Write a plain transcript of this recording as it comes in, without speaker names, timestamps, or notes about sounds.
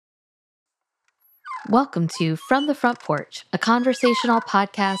Welcome to From the Front Porch, a conversational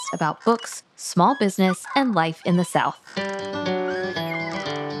podcast about books, small business, and life in the South.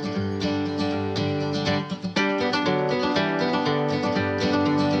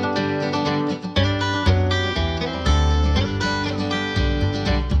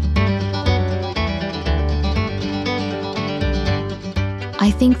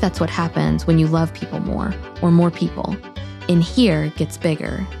 I think that's what happens when you love people more, or more people. In here gets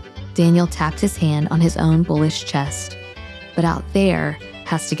bigger. Daniel tapped his hand on his own bullish chest. But out there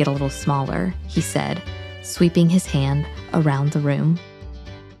has to get a little smaller, he said, sweeping his hand around the room.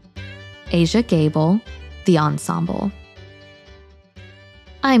 Asia Gable, The Ensemble.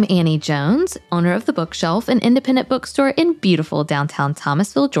 I'm Annie Jones, owner of The Bookshelf, an independent bookstore in beautiful downtown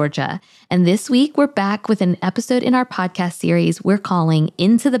Thomasville, Georgia. And this week, we're back with an episode in our podcast series we're calling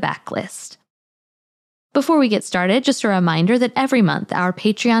Into the Backlist. Before we get started, just a reminder that every month our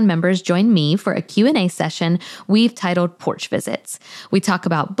Patreon members join me for a Q&A session we've titled Porch Visits. We talk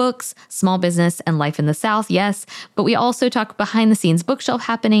about books, small business, and life in the South, yes, but we also talk behind-the-scenes bookshelf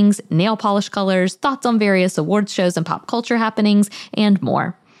happenings, nail polish colors, thoughts on various awards shows and pop culture happenings, and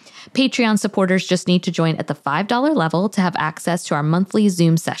more. Patreon supporters just need to join at the $5 level to have access to our monthly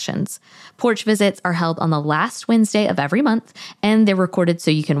Zoom sessions. Porch Visits are held on the last Wednesday of every month, and they're recorded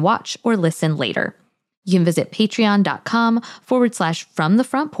so you can watch or listen later. You can visit patreon.com/From the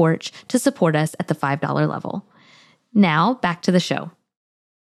Front Porch to support us at the $5 level. Now, back to the show.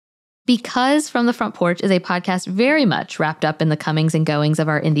 Because From the Front Porch is a podcast very much wrapped up in the comings and goings of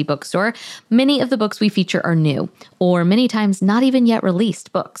our indie bookstore, many of the books we feature are new, or many times not even yet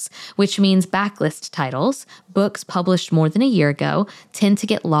released books, which means backlist titles, books published more than a year ago, tend to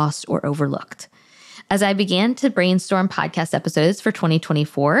get lost or overlooked. As I began to brainstorm podcast episodes for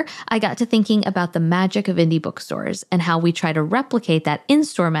 2024, I got to thinking about the magic of indie bookstores and how we try to replicate that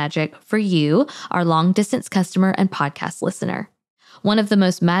in-store magic for you, our long-distance customer and podcast listener. One of the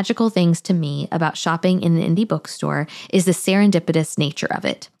most magical things to me about shopping in an indie bookstore is the serendipitous nature of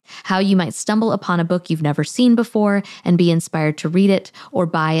it. How you might stumble upon a book you've never seen before and be inspired to read it or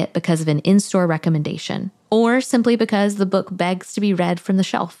buy it because of an in-store recommendation, or simply because the book begs to be read from the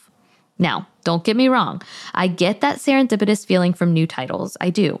shelf. Now, don't get me wrong. I get that serendipitous feeling from new titles. I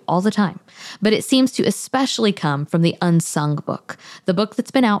do, all the time. But it seems to especially come from the unsung book, the book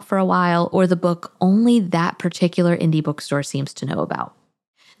that's been out for a while, or the book only that particular indie bookstore seems to know about.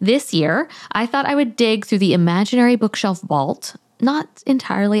 This year, I thought I would dig through the imaginary bookshelf vault, not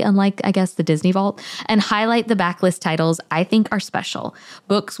entirely unlike, I guess, the Disney vault, and highlight the backlist titles I think are special,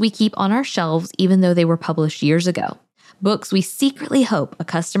 books we keep on our shelves even though they were published years ago. Books we secretly hope a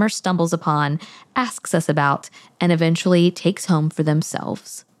customer stumbles upon, asks us about, and eventually takes home for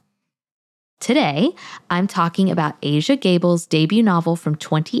themselves. Today, I'm talking about Asia Gable's debut novel from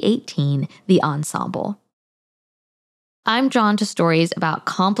 2018, The Ensemble. I'm drawn to stories about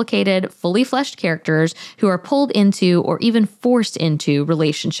complicated, fully fleshed characters who are pulled into or even forced into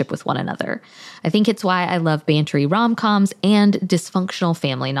relationship with one another. I think it's why I love bantery rom-coms and dysfunctional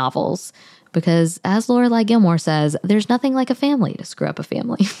family novels. Because as Lorelai Gilmore says, there's nothing like a family to screw up a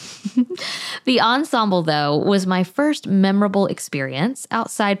family. The Ensemble, though, was my first memorable experience,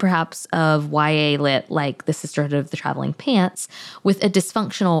 outside perhaps of YA lit like The Sisterhood of the Traveling Pants, with a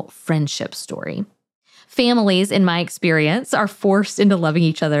dysfunctional friendship story. Families, in my experience, are forced into loving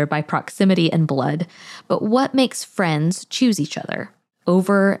each other by proximity and blood. But what makes friends choose each other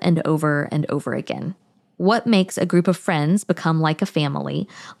over and over and over again? What makes a group of friends become like a family,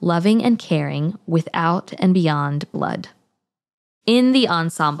 loving and caring without and beyond blood? In The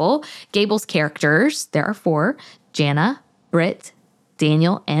Ensemble, Gable's characters, there are 4, Jana, Britt,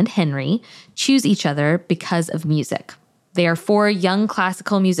 Daniel, and Henry, choose each other because of music. They are 4 young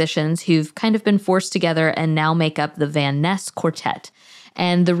classical musicians who've kind of been forced together and now make up the Van Ness Quartet.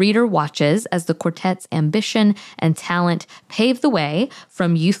 And the reader watches as the quartet's ambition and talent pave the way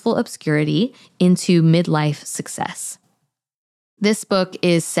from youthful obscurity into midlife success. This book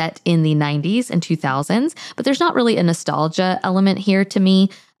is set in the 90s and 2000s, but there's not really a nostalgia element here to me.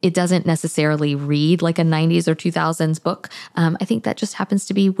 It doesn't necessarily read like a 90s or 2000s book. I think that just happens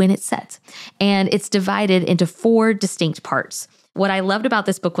to be when it's set. And it's divided into 4 distinct parts. What I loved about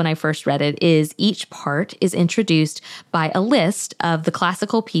this book when I first read it is each part is introduced by a list of the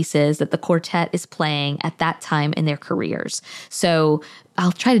classical pieces that the quartet is playing at that time in their careers. So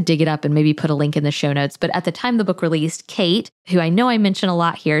I'll try to dig it up and maybe put a link in the show notes. But at the time the book released, Kate, who I know I mention a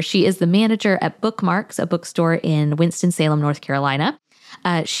lot here, she is the manager at Bookmarks, a bookstore in Winston-Salem, North Carolina.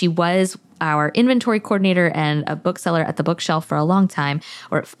 She was our inventory coordinator and a bookseller at the Bookshelf for a long time,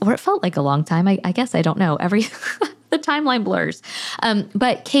 or it felt like a long time. I guess I don't know. The timeline blurs.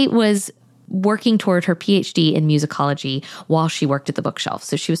 But Kate was working toward her PhD in musicology while she worked at the bookshelf.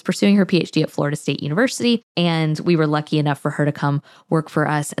 So she was pursuing her PhD at Florida State University, and we were lucky enough for her to come work for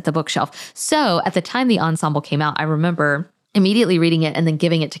us at the bookshelf. So at the time the ensemble came out, I remember immediately reading it and then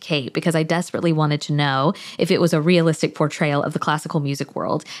giving it to Kate because I desperately wanted to know if it was a realistic portrayal of the classical music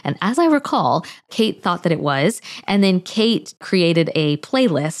world. And as I recall, Kate thought that it was. And then Kate created a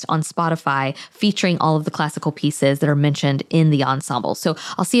playlist on Spotify featuring all of the classical pieces that are mentioned in the ensemble. So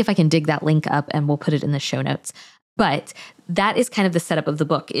I'll see if I can dig that link up and we'll put it in the show notes. But that is kind of the setup of the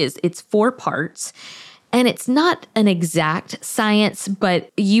book. It's 4 parts. And it's not an exact science,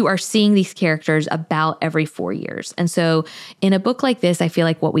 but you are seeing these characters about every 4 years. And so in a book like this, I feel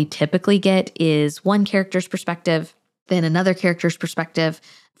like what we typically get is one character's perspective, then another character's perspective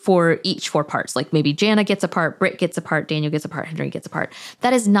for each 4 parts. Like maybe Jana gets a part, Britt gets a part, Daniel gets a part, Henry gets a part.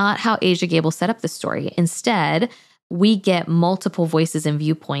 That is not how Asia Gabel set up the story. Instead, we get multiple voices and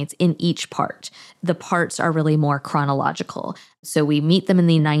viewpoints in each part. The parts are really more chronological. So we meet them in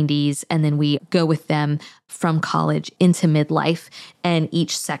the 90s and then we go with them from college into midlife. And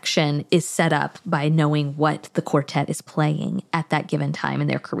each section is set up by knowing what the quartet is playing at that given time in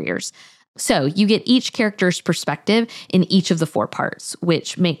their careers. So you get each character's perspective in each of the 4 parts,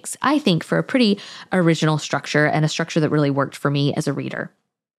 which makes, I think, for a pretty original structure and a structure that really worked for me as a reader.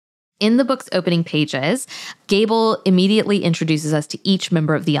 In the book's opening pages, Gabel immediately introduces us to each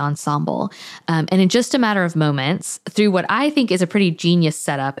member of the ensemble. And in just a matter of moments, through what I think is a pretty genius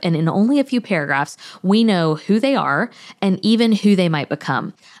setup, and in only a few paragraphs, we know who they are and even who they might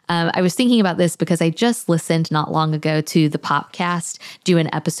become. I was thinking about this because I just listened not long ago to the Popcast do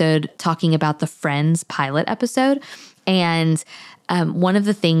an episode talking about the Friends pilot episode. And one of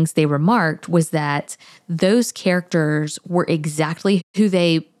the things they remarked was that those characters were exactly who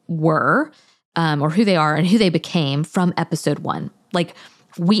they were, or who they are and who they became from episode 1. Like,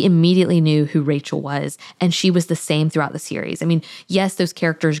 we immediately knew who Rachel was, and she was the same throughout the series. I mean, yes, those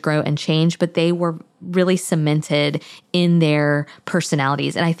characters grow and change, but they were really cemented in their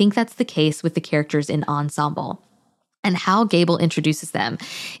personalities. And I think that's the case with the characters in Ensemble. And how Gabel introduces them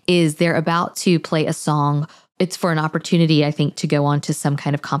is they're about to play a song. It's for an opportunity, I think, to go on to some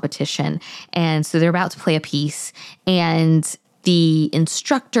kind of competition. And so they're about to play a piece, and the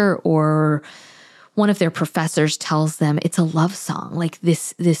instructor or one of their professors tells them it's a love song. Like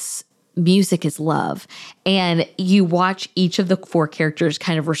this music is love. And you watch each of the 4 characters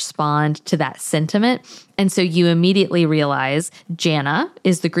kind of respond to that sentiment. And so you immediately realize Jana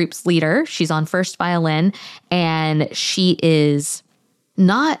is the group's leader. She's on first violin, and she is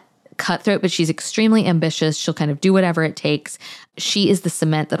not cutthroat, but she's extremely ambitious. She'll kind of do whatever it takes. She is the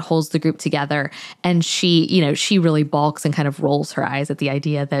cement that holds the group together. And she really balks and kind of rolls her eyes at the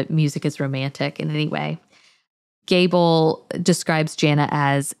idea that music is romantic in any way. Gabel describes Jana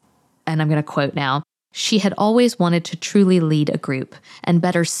as, and I'm going to quote now, "She had always wanted to truly lead a group, and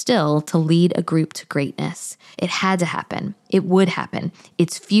better still, to lead a group to greatness. It had to happen. It would happen.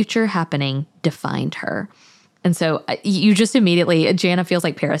 Its future happening defined her." And so you just immediately, Jana feels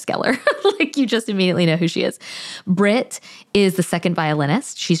like Paris Geller. Like you just immediately know who she is. Britt is the second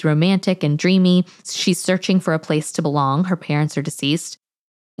violinist. She's romantic and dreamy. She's searching for a place to belong. Her parents are deceased.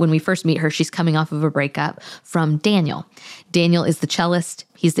 When we first meet her, she's coming off of a breakup from Daniel. Daniel is the cellist.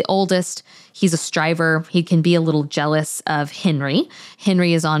 He's the oldest. He's a striver. He can be a little jealous of Henry.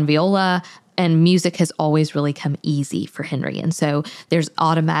 Henry is on viola. And music has always really come easy for Henry. And so there's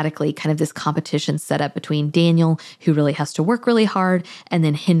automatically kind of this competition set up between Daniel, who really has to work really hard, and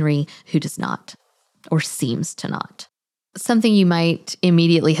then Henry, who does not, or seems to not. Something you might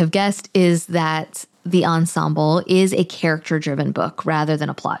immediately have guessed is that the ensemble is a character-driven book rather than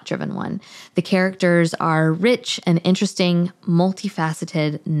a plot-driven one. The characters are rich and interesting,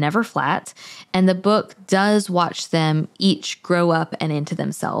 multifaceted, never flat, and the book does watch them each grow up and into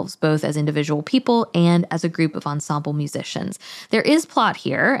themselves, both as individual people and as a group of ensemble musicians. There is plot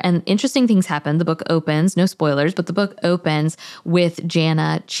here, and interesting things happen. The book opens, no spoilers, but the book opens with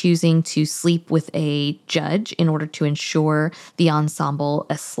Jana choosing to sleep with a judge in order to ensure the ensemble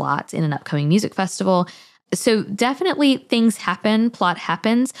a slot in an upcoming music festival. So definitely things happen, plot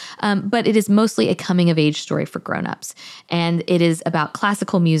happens, but it is mostly a coming-of-age story for grown-ups. And it is about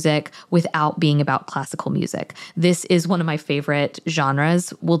classical music without being about classical music. This is one of my favorite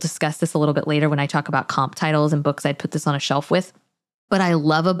genres. We'll discuss this a little bit later when I talk about comp titles and books I'd put this on a shelf with. But I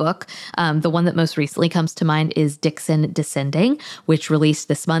love a book. The one that most recently comes to mind is Dixon Descending, which released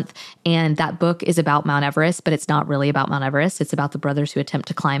this month. And that book is about Mount Everest, but it's not really about Mount Everest. It's about the brothers who attempt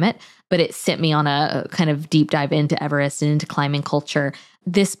to climb it. But it sent me on a kind of deep dive into Everest and into climbing culture.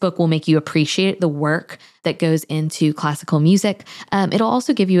 This book will make you appreciate the work that goes into classical music. It'll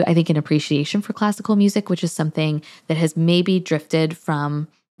also give you, I think, an appreciation for classical music, which is something that has maybe drifted from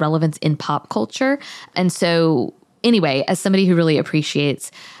relevance in pop culture. And so anyway, as somebody who really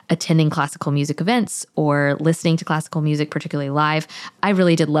appreciates attending classical music events or listening to classical music, particularly live, I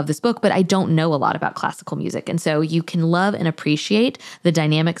really did love this book, but I don't know a lot about classical music. And so you can love and appreciate the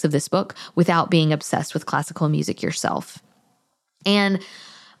dynamics of this book without being obsessed with classical music yourself. And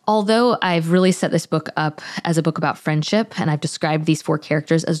although I've really set this book up as a book about friendship, and I've described these 4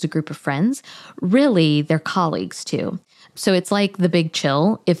 characters as a group of friends, really they're colleagues too. So it's like The Big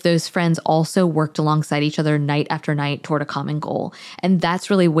Chill if those friends also worked alongside each other night after night toward a common goal. And that's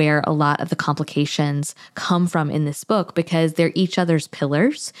really where a lot of the complications come from in this book, because they're each other's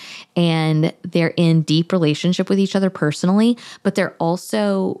pillars and they're in deep relationship with each other personally, but they're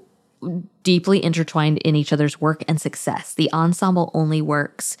also deeply intertwined in each other's work and success. The ensemble only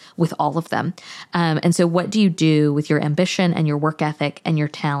works with all of them. And so what do you do with your ambition and your work ethic and your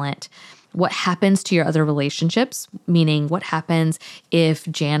talent? What happens to your other relationships? Meaning, what happens if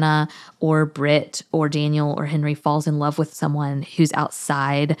Jana or Britt or Daniel or Henry falls in love with someone who's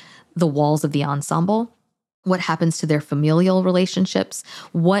outside the walls of the ensemble? What happens to their familial relationships?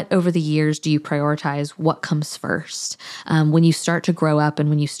 What over the years do you prioritize? What comes first? When you start to grow up and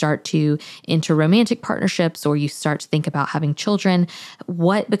when you start to enter romantic partnerships or you start to think about having children,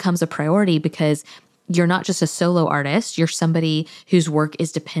 what becomes a priority? Because you're not just a solo artist, you're somebody whose work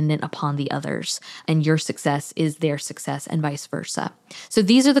is dependent upon the others, and your success is their success and vice versa. So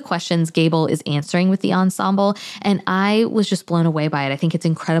these are the questions Gable is answering with the ensemble, and I was just blown away by it. I think it's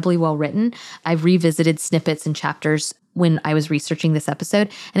incredibly well written. I've revisited snippets and chapters when I was researching this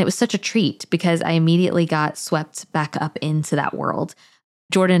episode, and it was such a treat because I immediately got swept back up into that world.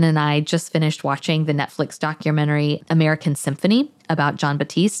 Jordan and I just finished watching the Netflix documentary American Symphony about John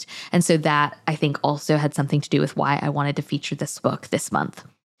Batiste. And so that, I think, also had something to do with why I wanted to feature this book this month.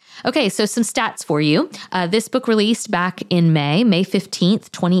 Okay, so some stats for you. This book released back in May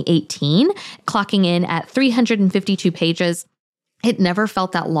 15th, 2018, clocking in at 352 pages. It never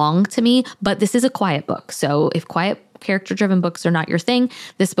felt that long to me, but this is a quiet book. So if quiet character-driven books are not your thing,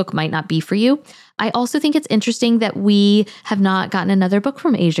 this book might not be for you. I also think it's interesting that we have not gotten another book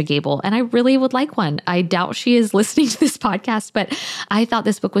from Asia Gable, and I really would like one. I doubt she is listening to this podcast, but I thought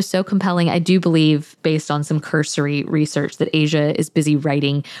this book was so compelling. I do believe, based on some cursory research, that Asia is busy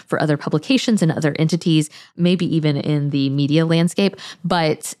writing for other publications and other entities, maybe even in the media landscape.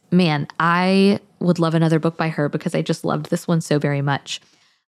 But man, I would love another book by her because I just loved this one so very much.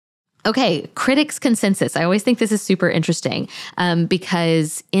 Okay, critics' consensus. I always think this is super interesting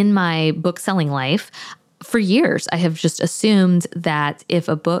because in my book selling life, for years, I have just assumed that if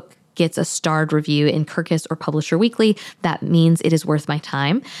a book gets a starred review in Kirkus or Publisher Weekly, that means it is worth my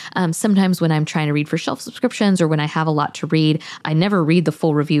time. Sometimes when I'm trying to read for shelf subscriptions or when I have a lot to read, I never read the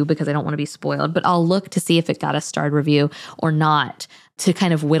full review because I don't want to be spoiled, but I'll look to see if it got a starred review or not, to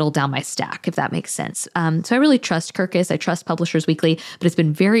kind of whittle down my stack, if that makes sense. So I really trust Kirkus. I trust Publishers Weekly, but it's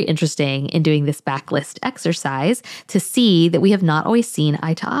been very interesting in doing this backlist exercise to see that we have not always seen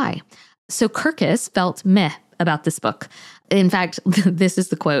eye to eye. So Kirkus felt meh about this book. In fact, this is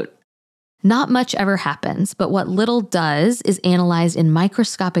the quote. Not much ever happens, but what little does is analyzed in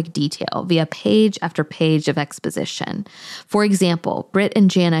microscopic detail via page after page of exposition. For example, Britt and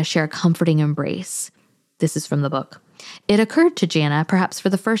Jana share a comforting embrace. This is from the book. It occurred to Jana, perhaps for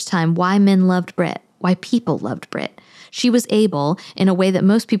the first time, why men loved Britt, why people loved Britt. She was able, in a way that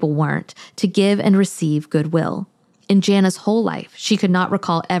most people weren't, to give and receive goodwill. In Jana's whole life, she could not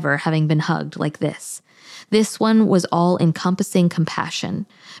recall ever having been hugged like this. This one was all-encompassing compassion.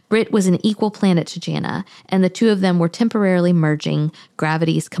 Britt was an equal planet to Jana, and the two of them were temporarily merging,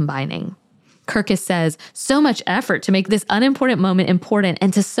 gravities combining. Kirkus says, so much effort to make this unimportant moment important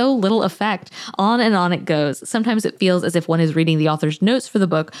and to so little effect. On and on it goes. Sometimes it feels as if one is reading the author's notes for the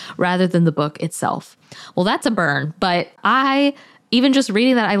book rather than the book itself. Well, that's a burn, but even just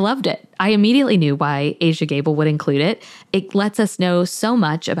reading that, I loved it. I immediately knew why Asia Gable would include it. It lets us know so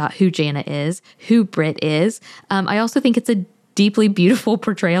much about who Jana is, who Britt is. I also think it's a deeply beautiful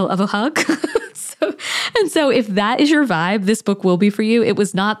portrayal of a hug. So if that is your vibe, this book will be for you. It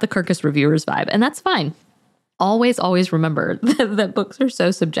was not the Kirkus reviewer's vibe, and that's fine. Always remember that books are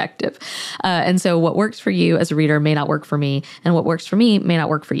so subjective. And so what works for you as a reader may not work for me, and what works for me may not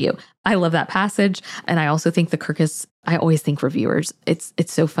work for you. I love that passage. And I also think the Kirkus, I always think reviewers, it's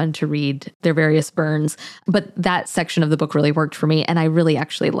so fun to read their various burns. But that section of the book really worked for me. And I really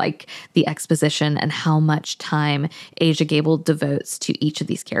actually like the exposition and how much time Asia Gable devotes to each of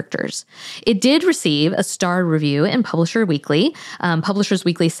these characters. It did receive a starred review in Publisher Weekly. Publishers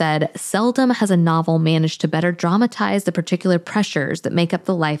Weekly said, seldom has a novel managed to better dramatize the particular pressures that make up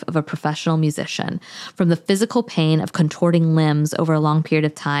the life of a professional musician, from the physical pain of contorting limbs over a long period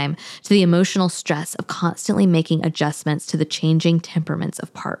of time to the emotional stress of constantly making adjustments to the changing temperaments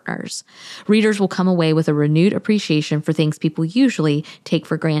of partners. Readers will come away with a renewed appreciation for things people usually take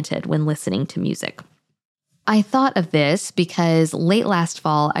for granted when listening to music. I thought of this because late last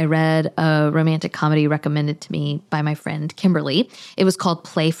fall, I read a romantic comedy recommended to me by my friend Kimberly. It was called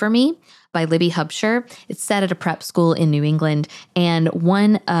Play For Me by Libby Hubsher. It's set at a prep school in New England, and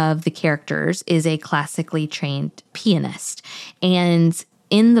one of the characters is a classically trained pianist. And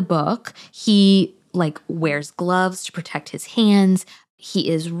in the book, he wears gloves to protect his hands. He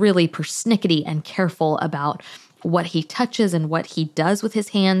is really persnickety and careful about what he touches and what he does with his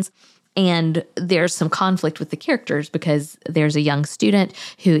hands. And there's some conflict with the characters because there's a young student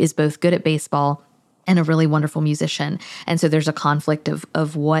who is both good at baseball and a really wonderful musician. And so there's a conflict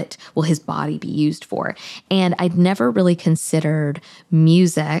of what will his body be used for. And I'd never really considered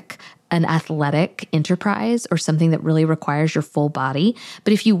music an athletic enterprise or something that really requires your full body.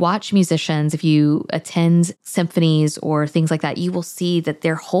 But if you watch musicians, if you attend symphonies or things like that, you will see that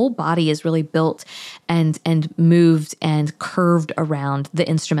their whole body is really built and moved and curved around the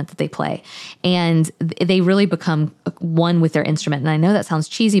instrument that they play. And they really become one with their instrument. And I know that sounds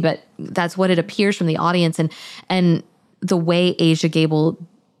cheesy, but that's what it appears from the audience. And the way Asia Gable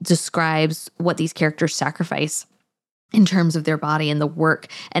describes what these characters sacrifice in terms of their body and the work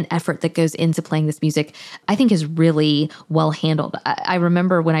and effort that goes into playing this music, I think is really well handled. I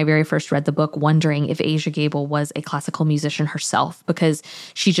remember when I very first read the book wondering if Asia Gable was a classical musician herself, because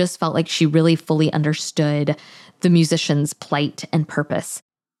she just felt like she really fully understood the musician's plight and purpose.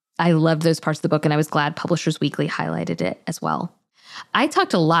 I loved those parts of the book, and I was glad Publishers Weekly highlighted it as well. I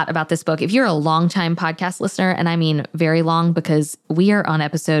talked a lot about this book. If you're a longtime podcast listener, and I mean very long because we are on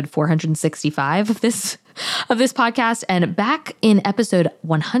episode 465 of this podcast, and back in episode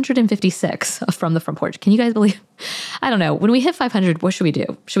 156 of From the Front Porch. Can you guys believe? I don't know. When we hit 500, what should we do?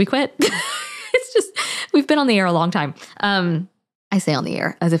 Should we quit? It's just, we've been on the air a long time. I say on the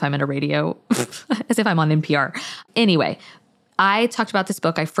air as if I'm in a radio, as if I'm on NPR. Anyway, I talked about this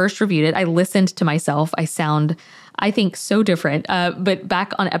book. I first reviewed it. I listened to myself. I sound, I think, so different. But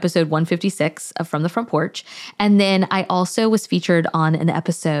back on episode 156 of From the Front Porch. And then I also was featured on an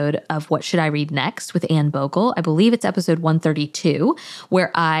episode of What Should I Read Next with Anne Bogle. I believe it's episode 132,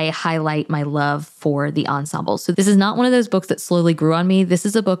 where I highlight my love for the ensemble. So this is not one of those books that slowly grew on me. This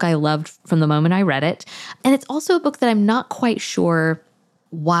is a book I loved from the moment I read it. And it's also a book that I'm not quite sure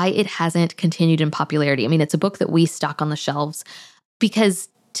why it hasn't continued in popularity. I mean, it's a book that we stock on the shelves because,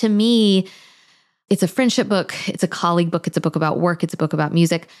 to me, it's a friendship book, it's a colleague book, it's a book about work, it's a book about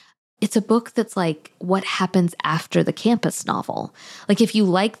music. It's a book that's like what happens after the campus novel. Like, if you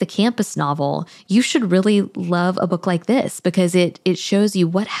like the campus novel, you should really love a book like this because it shows you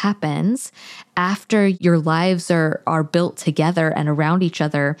what happens after your lives are built together and around each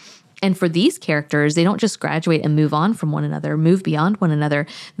other. And for these characters, they don't just graduate and move on from one another, move beyond one another.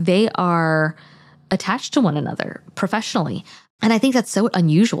 They are attached to one another professionally. And I think that's so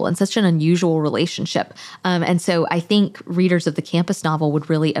unusual and such an unusual relationship. And so I think readers of the campus novel would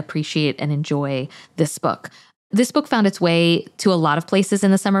really appreciate and enjoy this book. This book found its way to a lot of places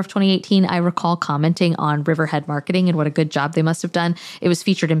in the summer of 2018. I recall commenting on Riverhead Marketing and what a good job they must have done. It was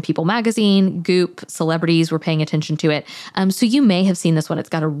featured in People magazine, Goop, celebrities were paying attention to it. So you may have seen this one. It's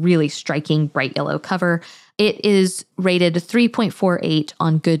got a really striking bright yellow cover. It is rated 3.48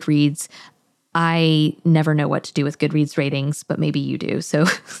 on Goodreads. I never know what to do with Goodreads ratings, but maybe you do. So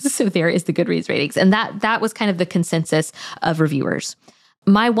there is the Goodreads ratings. And that was kind of the consensus of reviewers.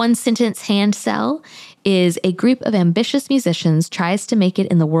 My one sentence hand sell is: a group of ambitious musicians tries to make it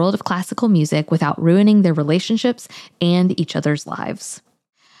in the world of classical music without ruining their relationships and each other's lives.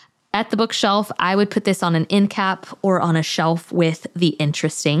 At the bookshelf, I would put this on an end cap or on a shelf with The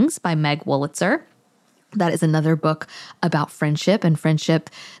Interestings by Meg Wolitzer. That is another book about friendship and friendship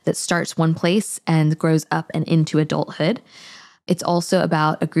that starts one place and grows up and into adulthood. It's also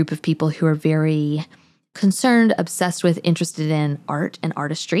about a group of people who are very concerned, obsessed with, interested in art and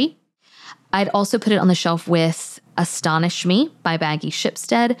artistry. I'd also put it on the shelf with Astonish Me by Maggie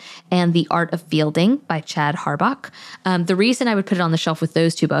Shipstead, and The Art of Fielding by Chad Harbach. The reason I would put it on the shelf with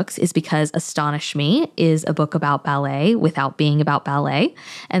those two books is because Astonish Me is a book about ballet without being about ballet,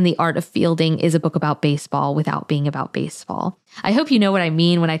 and The Art of Fielding is a book about baseball without being about baseball. I hope you know what I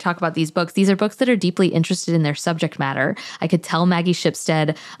mean when I talk about these books. These are books that are deeply interested in their subject matter. I could tell Maggie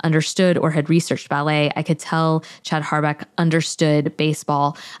Shipstead understood or had researched ballet. I could tell Chad Harbach understood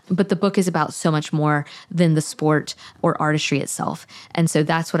baseball, but the book is about so much more than the sport or artistry itself. And so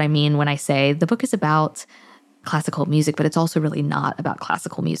that's what I mean when I say the book is about classical music, but it's also really not about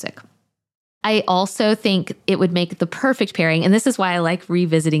classical music. I also think it would make the perfect pairing, and this is why I like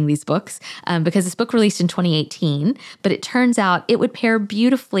revisiting these books, because this book released in 2018, but it turns out it would pair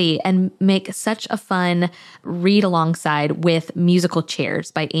beautifully and make such a fun read alongside with Musical Chairs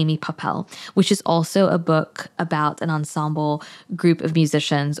by Amy Poppel, which is also a book about an ensemble group of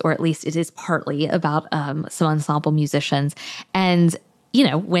musicians, or at least it is partly about some ensemble musicians. And, you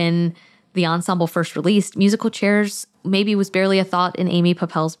know, when the ensemble first released, Musical Chairs maybe was barely a thought in Amy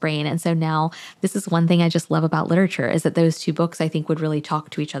Poppel's brain. And so now this is one thing I just love about literature, is that those two books I think would really talk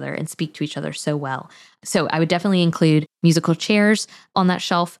to each other and speak to each other so well. So I would definitely include Musical Chairs on that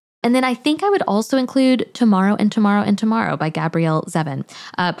shelf. And then I think I would also include Tomorrow and Tomorrow and Tomorrow by Gabrielle Zevin.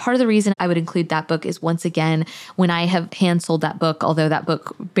 Part of the reason I would include that book is, once again, when I have hand sold that book, although that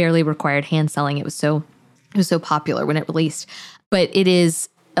book barely required hand selling, it was so popular when it released. But it is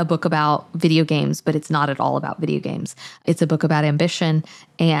a book about video games, but it's not at all about video games. It's a book about ambition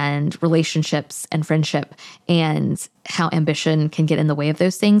and relationships and friendship and how ambition can get in the way of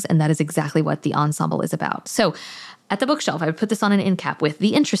those things. And that is exactly what the ensemble is about. So at the bookshelf, I would put this on an end cap with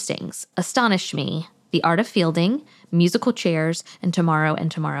The Interestings, Astonish Me, The Art of Fielding, Musical Chairs, and Tomorrow and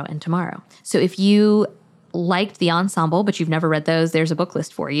Tomorrow and Tomorrow. So if you liked the ensemble, but you've never read those, there's a book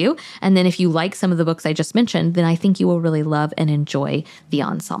list for you. And then if you like some of the books I just mentioned, then I think you will really love and enjoy the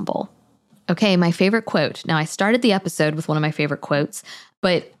ensemble. Okay, my favorite quote. Now, I started the episode with one of my favorite quotes,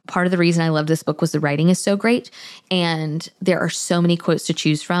 but part of the reason I loved this book was the writing is so great. And there are so many quotes to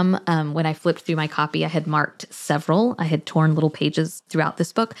choose from. When I flipped through my copy, I had marked several. I had torn little pages throughout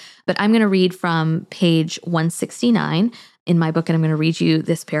this book, but I'm going to read from page 169 in my book, and I'm going to read you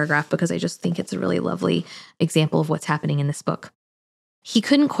this paragraph because I just think it's a really lovely example of what's happening in this book. He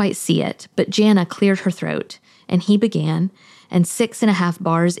couldn't quite see it, but Jana cleared her throat, and he began, and 6.5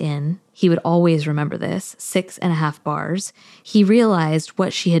 bars in, he would always remember this, 6.5 bars, he realized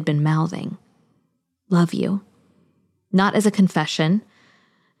what she had been mouthing. Love you. Not as a confession,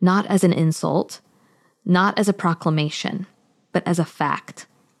 not as an insult, not as a proclamation, but as a fact.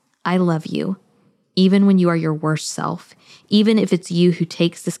 I love you. Even when you are your worst self, even if it's you who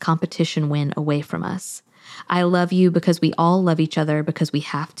takes this competition win away from us. I love you because we all love each other because we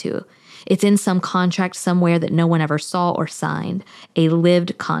have to. It's in some contract somewhere that no one ever saw or signed, a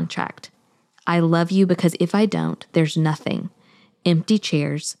lived contract. I love you because if I don't, there's nothing. Empty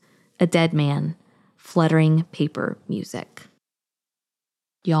chairs, a dead man, fluttering paper music.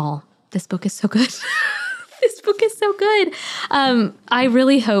 Y'all, this book is so good. This book is so good. I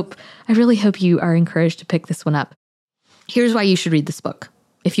really hope you are encouraged to pick this one up. Here's why you should read this book.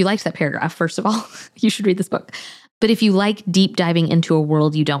 If you liked that paragraph, first of all, you should read this book. But if you like deep diving into a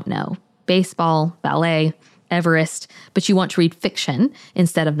world you don't know, baseball, ballet, Everest, but you want to read fiction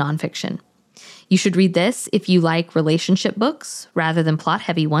instead of nonfiction, you should read this if you like relationship books rather than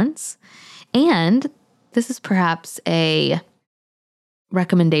plot-heavy ones. And this is perhaps a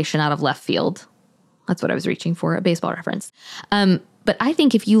recommendation out of left field. That's what I was reaching for, a baseball reference. But I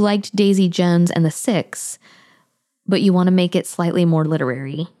think if you liked Daisy Jones and the Six, but you want to make it slightly more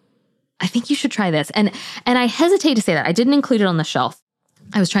literary, I think you should try this. And I hesitate to say that. I didn't include it on the shelf.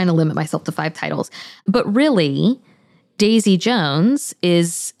 I was trying to limit myself to 5 titles. But really, Daisy Jones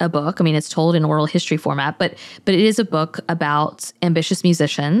is a book. I mean, it's told in oral history format, but it is a book about ambitious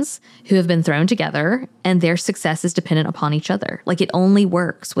musicians who have been thrown together and their success is dependent upon each other. Like, it only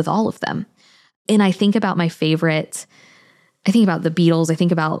works with all of them. And I think about I think about the Beatles. I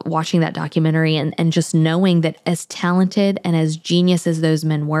think about watching that documentary and just knowing that as talented and as genius as those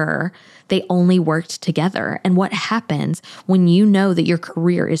men were, they only worked together. And what happens when you know that your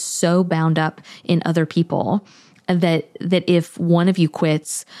career is so bound up in other people that if one of you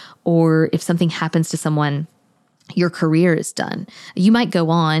quits or if something happens to someone, your career is done. You might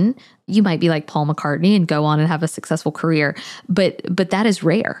go on, you might be like Paul McCartney and go on and have a successful career, but that is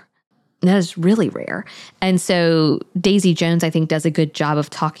rare. That is really rare. And so Daisy Jones, I think, does a good job of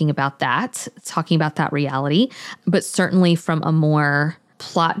talking about that reality, but certainly from a more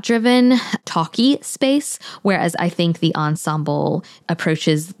plot-driven, talky space, whereas I think the ensemble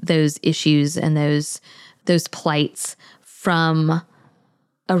approaches those issues and those those plights from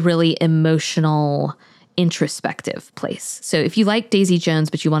a really emotional, introspective place. So if you like Daisy Jones,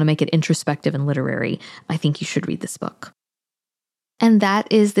 but you want to make it introspective and literary, I think you should read this book. And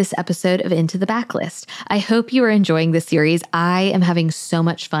that is this episode of Into the Backlist. I hope you are enjoying this series. I am having so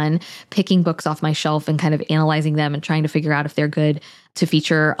much fun picking books off my shelf and kind of analyzing them and trying to figure out if they're good to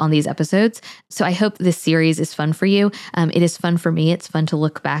feature on these episodes. So I hope this series is fun for you. It is fun for me. It's fun to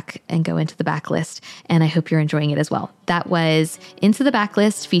look back and go into the backlist, and I hope you're enjoying it as well. That was Into the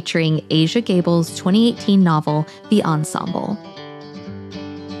Backlist featuring Asia Gable's 2018 novel, The Ensemble.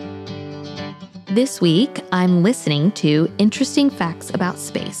 This week, I'm listening to Interesting Facts About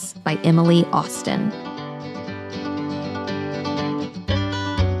Space by Emily Austin.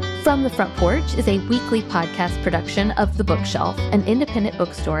 From the Front Porch is a weekly podcast production of The Bookshelf, an independent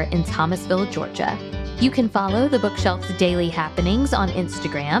bookstore in Thomasville, Georgia. You can follow The Bookshelf's daily happenings on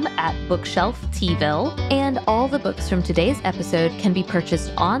Instagram at BookshelfTville, and all the books from today's episode can be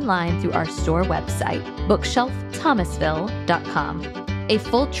purchased online through our store website, bookshelfthomasville.com. A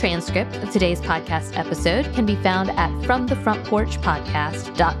full transcript of today's podcast episode can be found at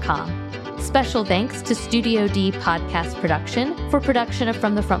FromTheFrontPorchPodcast.com. Special thanks to Studio D Podcast Production for production of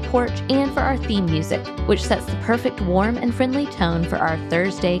From the Front Porch and for our theme music, which sets the perfect warm and friendly tone for our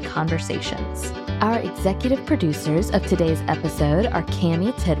Thursday conversations. Our executive producers of today's episode are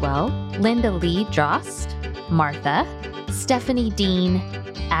Cammie Tidwell, Linda Lee Drost, Martha, Stephanie Dean,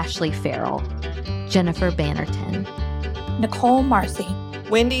 Ashley Farrell, Jennifer Bannerton, Nicole Marcy,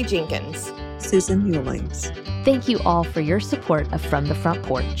 Wendy Jenkins, Susan Hewlings. Thank you all for your support of From the Front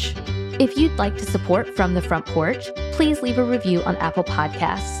Porch. If you'd like to support From the Front Porch, please leave a review on Apple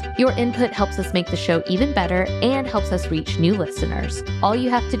Podcasts. Your input helps us make the show even better and helps us reach new listeners. All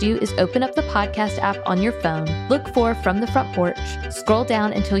you have to do is open up the podcast app on your phone, look for From the Front Porch, scroll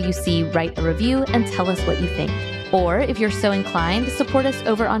down until you see Write a Review, and tell us what you think. Or, if you're so inclined, support us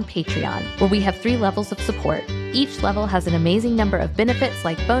over on Patreon, where we have 3 levels of support. Each level has an amazing number of benefits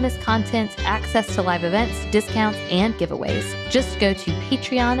like bonus content, access to live events, discounts, and giveaways. Just go to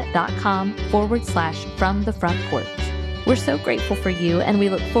patreon.com/FromTheFrontPorch. We're so grateful for you, and we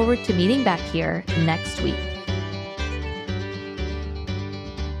look forward to meeting back here next week.